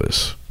with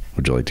Elvis.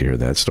 Would you like to hear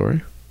that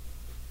story?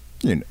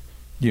 You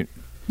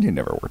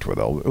never worked with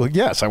Elvis. Well,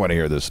 yes, I want to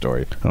hear this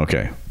story.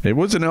 Okay. It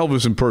was an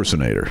Elvis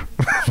impersonator.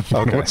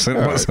 Okay.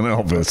 It wasn't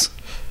Elvis.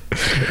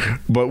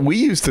 But we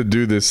used to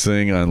do this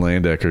thing on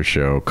Landecker's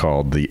show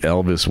called the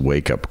Elvis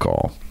Wake-Up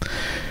Call.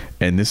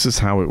 And this is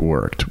how it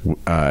worked.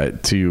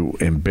 To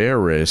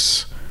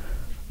embarrass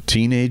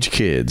teenage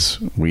kids,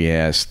 we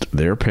asked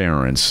their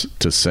parents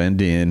to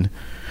send in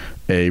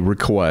a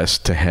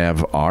request to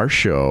have our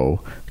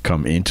show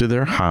come into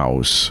their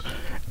house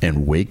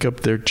and wake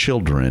up their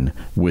children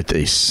with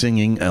a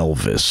singing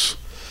Elvis.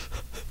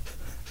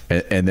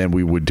 And then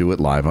we would do it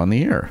live on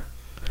the air.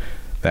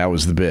 That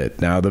was the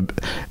bit. Now,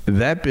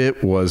 that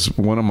bit was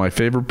one of my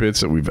favorite bits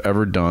that we've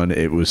ever done.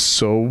 It was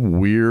so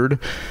weird.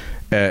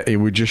 It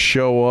would just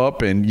show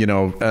up, and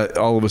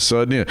all of a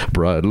sudden,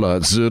 bright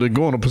lights that are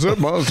going to possess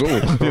my soul.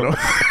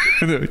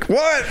 Like,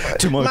 what?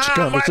 Too much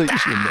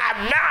conversation.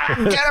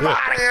 Get him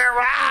out of here!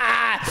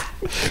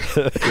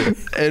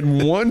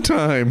 And one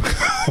time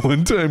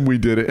we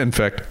did it. In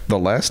fact, the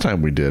last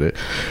time we did it,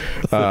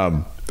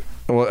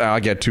 well, I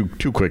got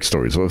two quick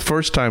stories. Well, the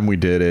first time we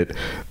did it,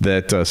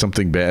 that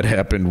something bad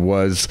happened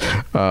was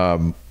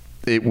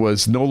it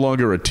was no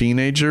longer a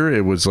teenager.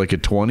 It was like a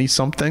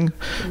 20-something.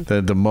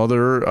 That the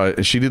mother,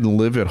 she didn't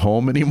live at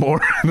home anymore.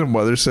 The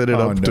mother set it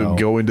up to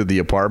go into the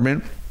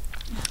apartment,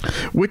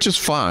 which is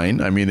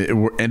fine. I mean, it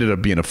ended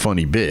up being a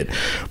funny bit.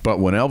 But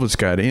when Elvis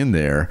got in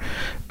there,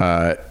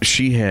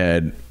 she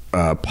had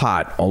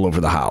pot all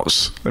over the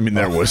house. I mean,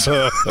 there were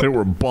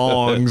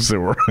bongs. There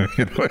were,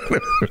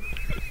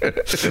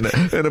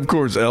 and of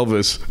course,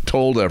 Elvis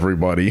told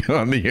everybody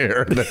on the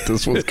air that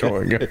this was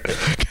going on.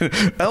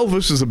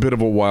 Elvis is a bit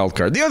of a wild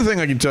card. The other thing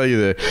I can tell you,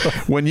 that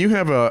when you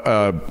have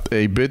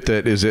a bit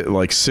that is at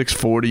like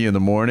 6:40 in the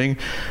morning,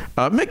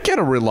 get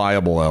a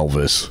reliable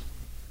Elvis.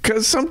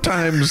 Because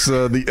sometimes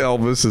the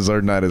Elvises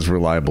are not as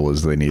reliable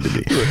as they need to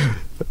be.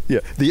 Yeah,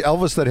 the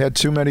Elvis that had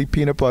too many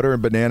peanut butter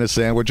and banana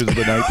sandwiches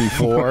the night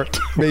before,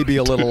 maybe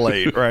a little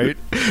late, right?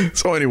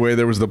 So anyway,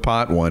 there was the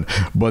pot one.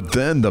 But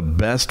then the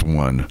best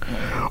one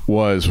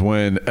was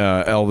when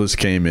Elvis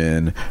came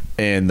in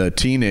and the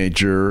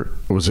teenager,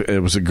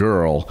 it was a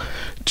girl,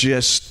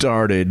 just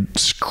started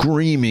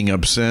screaming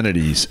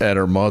obscenities at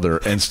her mother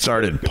and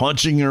started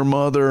punching her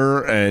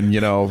mother and,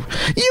 you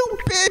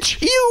bitch,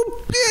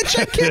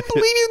 I can't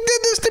believe you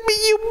did this to me,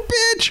 you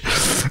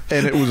bitch.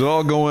 And it was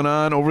all going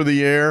on over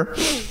the air.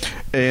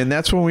 And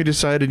that's when we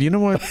decided, you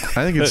know what?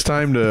 I think it's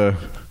time to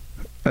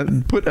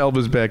put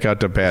Elvis back out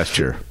to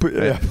pasture. Put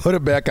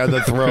him back on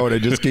the throne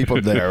and just keep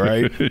him there,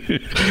 right?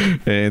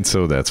 And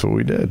so that's what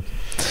we did.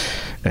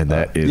 And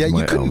that is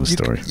my Elvis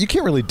story. You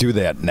can't really do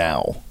that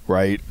now,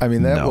 right? I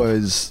mean,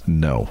 was...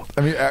 No.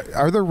 I mean,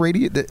 are there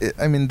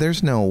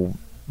there's no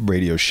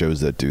radio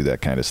shows that do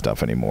that kind of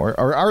stuff anymore.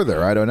 Or are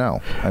there? I don't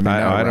know. I mean,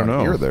 I don't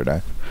know.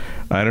 Here,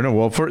 I don't know.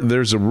 Well,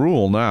 there's a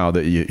rule now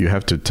that you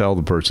have to tell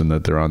the person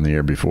that they're on the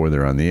air before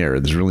they're on the air.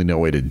 There's really no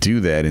way to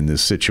do that in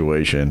this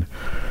situation.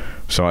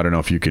 So I don't know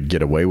if you could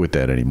get away with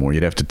that anymore.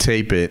 You'd have to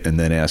tape it and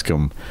then ask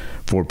them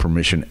for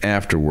permission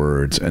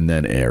afterwards and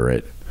then air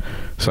it.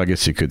 So I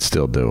guess you could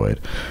still do it.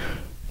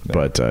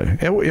 But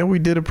we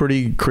did a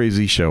pretty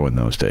crazy show in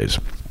those days.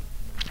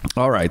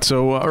 All right,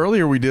 so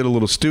earlier we did a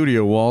little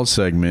Studio Wall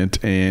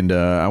segment, and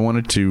I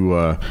wanted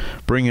to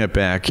bring it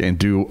back and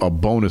do a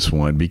bonus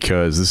one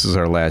because this is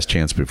our last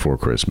chance before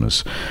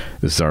Christmas.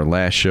 This is our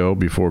last show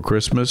before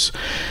Christmas,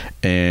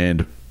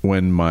 and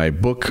when my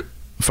book,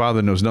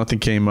 Father Knows Nothing,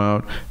 came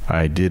out,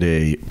 I did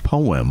a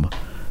poem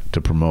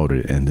to promote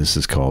it, and this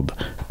is called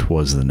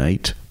 'Twas the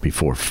Night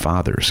Before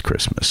Father's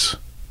Christmas.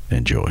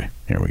 Enjoy.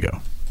 Here we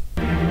go.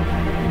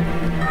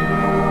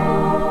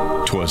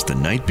 'Twas the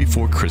night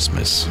before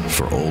Christmas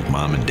for old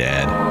Mom and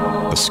Dad.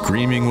 The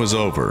screaming was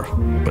over,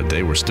 but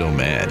they were still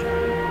mad.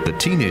 The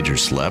teenager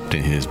slept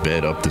in his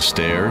bed up the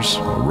stairs,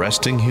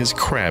 resting his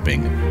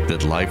crabbing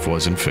that life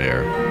wasn't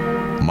fair.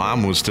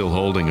 Mom was still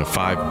holding a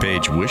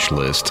 5-page wish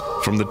list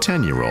from the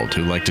 10-year-old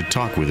who liked to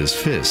talk with his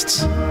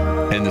fists.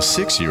 And the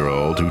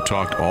 6-year-old who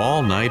talked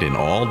all night and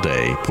all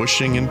day,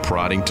 pushing and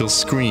prodding till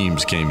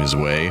screams came his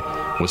way,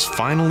 was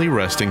finally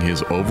resting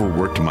his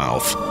overworked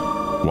mouth,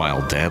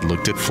 while Dad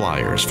looked at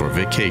flyers for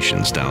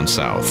vacations down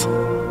south.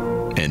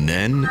 And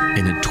then,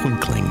 in a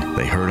twinkling,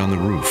 they heard on the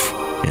roof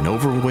an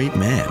overweight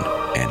man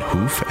and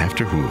hoof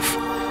after hoof.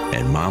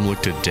 And Mom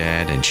looked at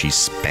Dad and she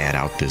spat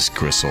out this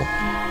gristle.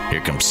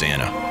 Here comes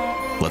Santa.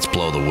 Let's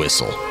blow the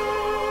whistle.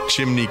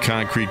 Chimney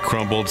concrete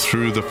crumbled,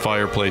 through the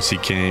fireplace he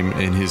came,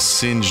 in his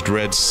singed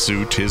red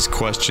suit, his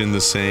question the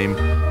same.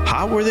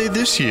 How were they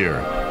this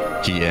year?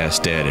 He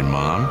asked Dad and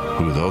Mom,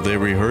 who, though they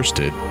rehearsed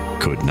it,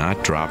 could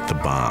not drop the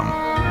bomb.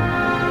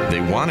 They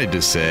wanted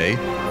to say,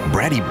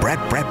 bratty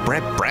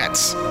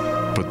brats,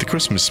 but the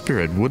Christmas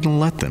spirit wouldn't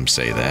let them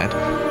say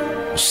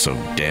that. So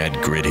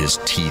Dad grit his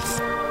teeth,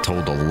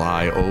 told a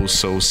lie oh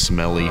so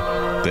smelly,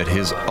 that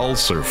his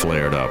ulcer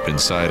flared up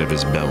inside of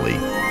his belly.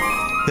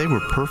 They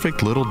were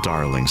perfect little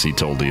darlings, he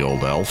told the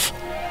old elf.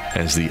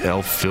 As the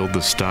elf filled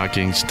the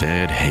stockings,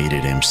 Dad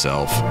hated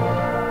himself.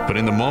 But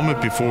in the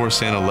moment before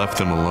Santa left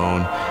them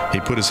alone, he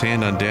put his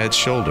hand on Dad's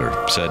shoulder,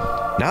 said,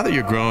 now that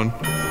you're grown,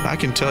 I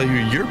can tell you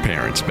your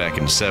parents back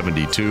in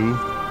 '72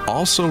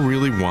 also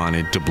really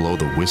wanted to blow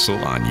the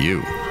whistle on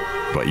you.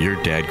 But your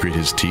dad grit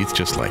his teeth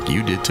just like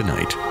you did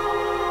tonight.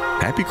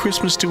 Happy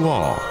Christmas to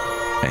all,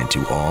 and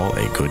to all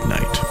a good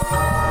night.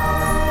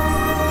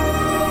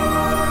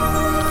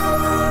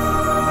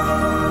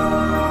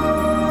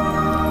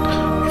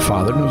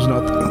 Father Knows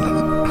Nothing.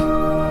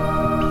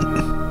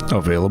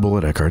 Available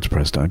at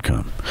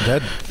EckhartsPress.com.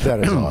 That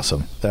is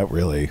awesome. That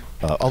really.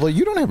 Although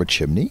you don't have a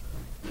chimney.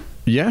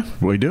 Yeah,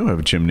 we do have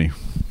a chimney.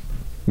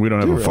 We don't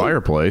have a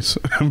fireplace,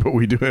 but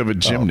we do have a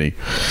chimney.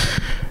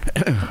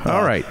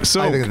 All right,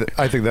 so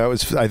I think that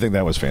was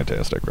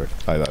fantastic, Rick.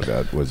 I thought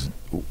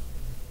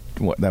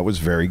that was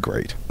very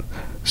great.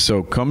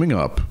 So coming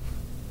up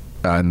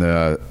on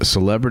the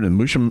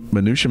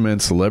Minutia Men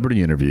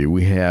Celebrity Interview,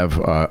 we have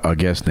a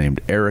guest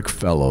named Eric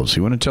Fellows.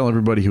 You want to tell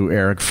everybody who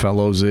Eric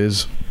Fellows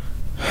is?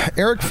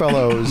 Eric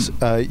Fellows,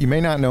 you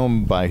may not know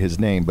him by his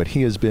name, but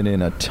he has been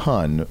in a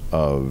ton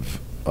of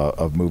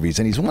movies,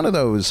 and he's one of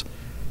those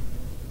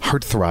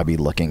heartthrobbly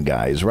looking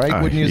guys,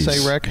 right? Wouldn't you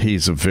say, Rick?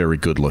 He's a very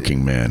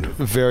good-looking man.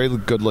 Very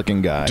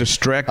good-looking guy.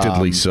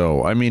 Distractedly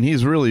so. I mean,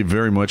 he's really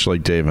very much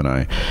like Dave and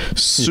I.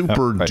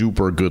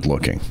 Super-duper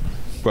good-looking.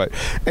 Right.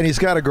 And he's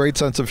got a great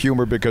sense of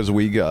humor because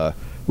we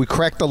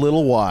cracked a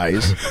little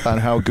wise on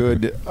how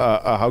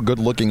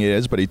good-looking he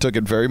is, but he took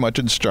it very much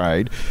in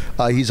stride.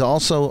 He's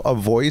also a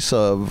voice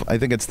of, I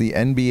think it's the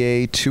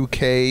NBA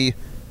 2K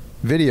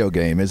video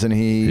game, isn't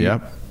he?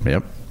 Yep.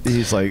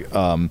 He's like,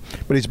 but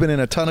he's been in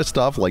a ton of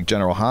stuff like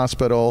General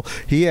Hospital.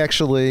 He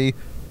actually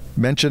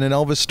mentioned an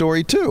Elvis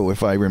story too,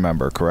 if I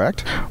remember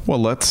correct. Well,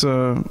 let's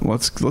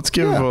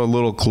give a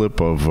little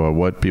clip of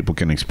what people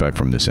can expect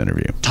from this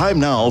interview. Time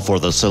now for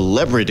the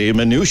Celebrity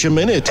Minutia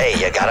Minute. Hey,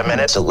 you got a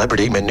minute?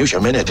 Celebrity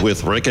Minutia Minute.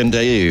 With Rick and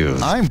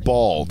Dave. I'm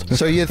bald.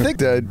 So you think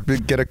to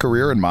get a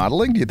career in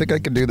modeling? Do you think I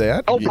can do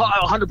that? Oh,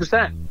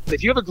 100%.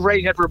 If you have a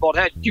great head for a bald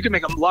head, you can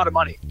make a lot of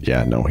money.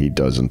 Yeah, no, he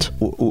doesn't.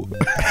 Now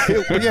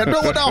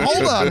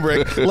hold on,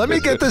 Rick. Let me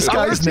get this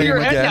guy's name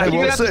again, and you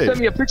we'll have to see. send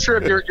me a picture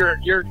of your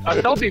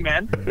selfie,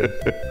 man.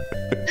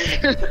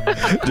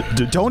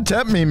 Don't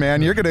tempt me, man.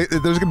 There's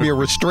gonna be a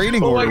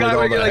restraining order. Oh my God,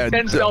 with we're all getting that.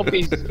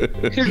 like 10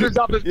 selfies. Here's the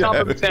top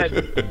of his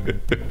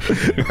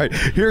head. Right.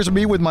 Here's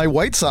me with my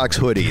White Sox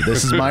hoodie.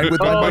 This is mine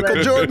with my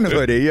Michael Jordan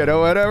hoodie. You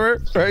know,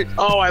 whatever. Right.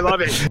 Oh, I love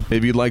it.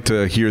 If you'd like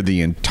to hear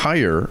the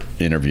entire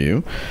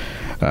interview,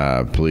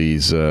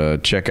 please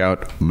check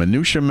out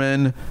Minutia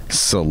Men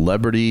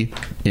Celebrity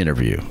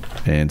Interview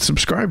and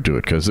subscribe to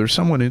it because there's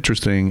someone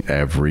interesting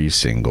every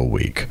single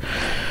week.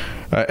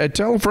 And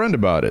tell a friend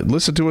about it.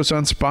 Listen to us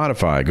on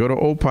Spotify. Go to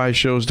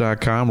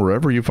opishows.com.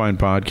 Wherever you find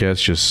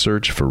podcasts, just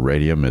search for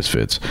Radio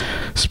Misfits.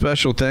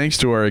 Special thanks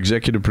to our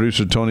executive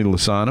producer, Tony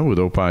Lasano, with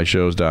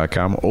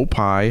opishows.com.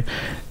 Opie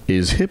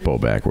is hippo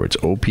backwards.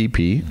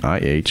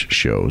 OPPIH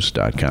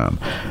shows.com.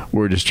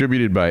 We're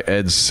distributed by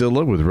Ed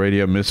Silla with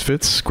Radio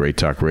Misfits. Great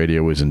Talk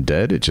Radio isn't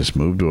dead. It just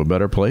moved to a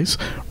better place.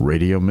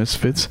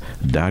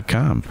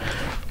 RadioMisfits.com.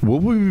 Will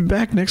we be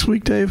back next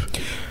week, Dave?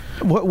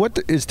 What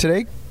is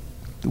today?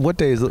 What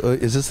day is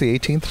this? The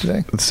 18th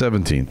today? The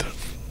 17th.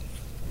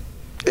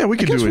 Yeah, we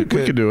could do it.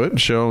 We could do it.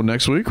 Show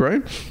next week,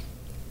 right?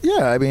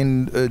 Yeah, I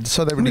mean,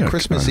 so that would be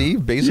Christmas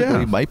Eve.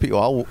 Basically, might be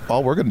all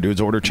we're going to do is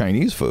order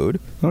Chinese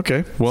food.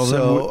 Okay. Well,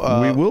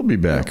 then we will be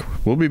back.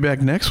 We'll be back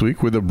next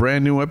week with a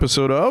brand new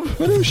episode of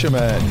Minutia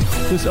Men.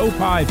 This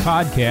Opie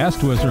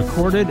podcast was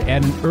recorded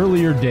at an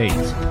earlier date.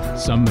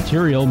 Some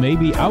material may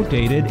be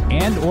outdated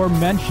and or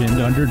mentioned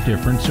under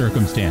different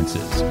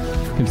circumstances.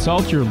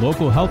 Consult your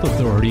local health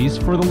authorities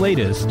for the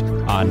latest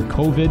on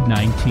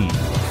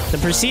COVID-19. The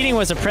preceding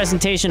was a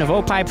presentation of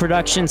Opie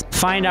Productions.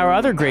 Find our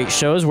other great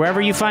shows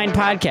wherever you find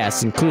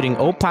podcasts, including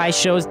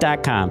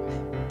opishows.com.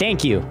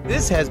 Thank you.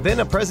 This has been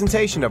a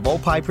presentation of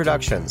Opie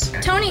Productions.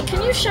 Tony,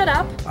 can you shut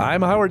up?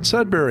 I'm Howard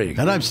Sudbury.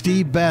 And I'm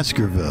Steve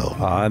Baskerville.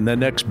 On the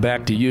next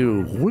Back to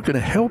You, we're going to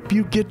help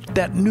you get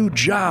that new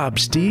job,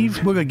 Steve.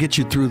 We're going to get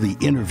you through the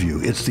interview.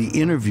 It's the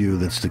interview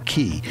that's the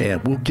key.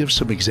 And we'll give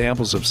some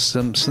examples of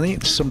some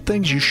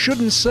things you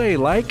shouldn't say,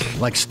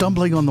 like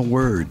stumbling on the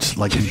words,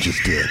 like you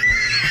just did.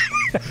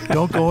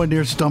 Don't go in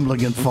there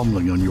stumbling and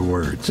fumbling on your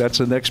words. That's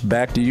the next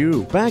Back to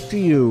You. Back to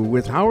You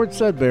with Howard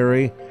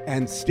Sudbury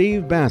and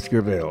Steve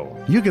Baskerville.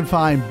 You can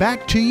find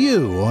Back to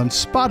You on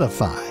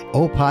Spotify,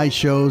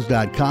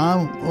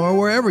 opishows.com, or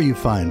wherever you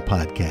find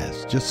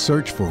podcasts. Just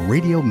search for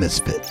Radio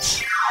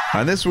Misfits.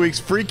 On this week's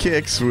Free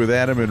Kicks with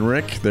Adam and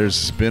Rick,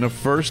 there's been a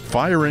first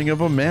firing of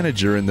a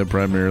manager in the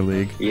Premier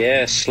League.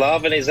 Yeah,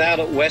 Slaven is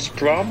out at West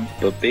Brom,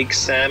 but Big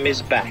Sam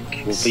is back.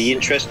 Will be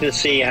interesting to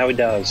see how he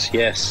does,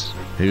 yes.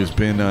 He's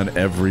been on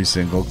every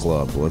single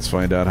club. Let's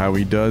find out how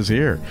he does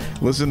here.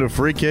 Listen to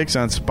Free Kicks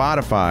on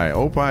Spotify,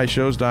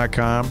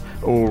 opishows.com,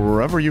 or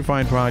wherever you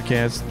find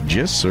podcasts.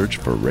 Just search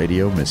for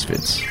Radio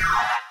Misfits.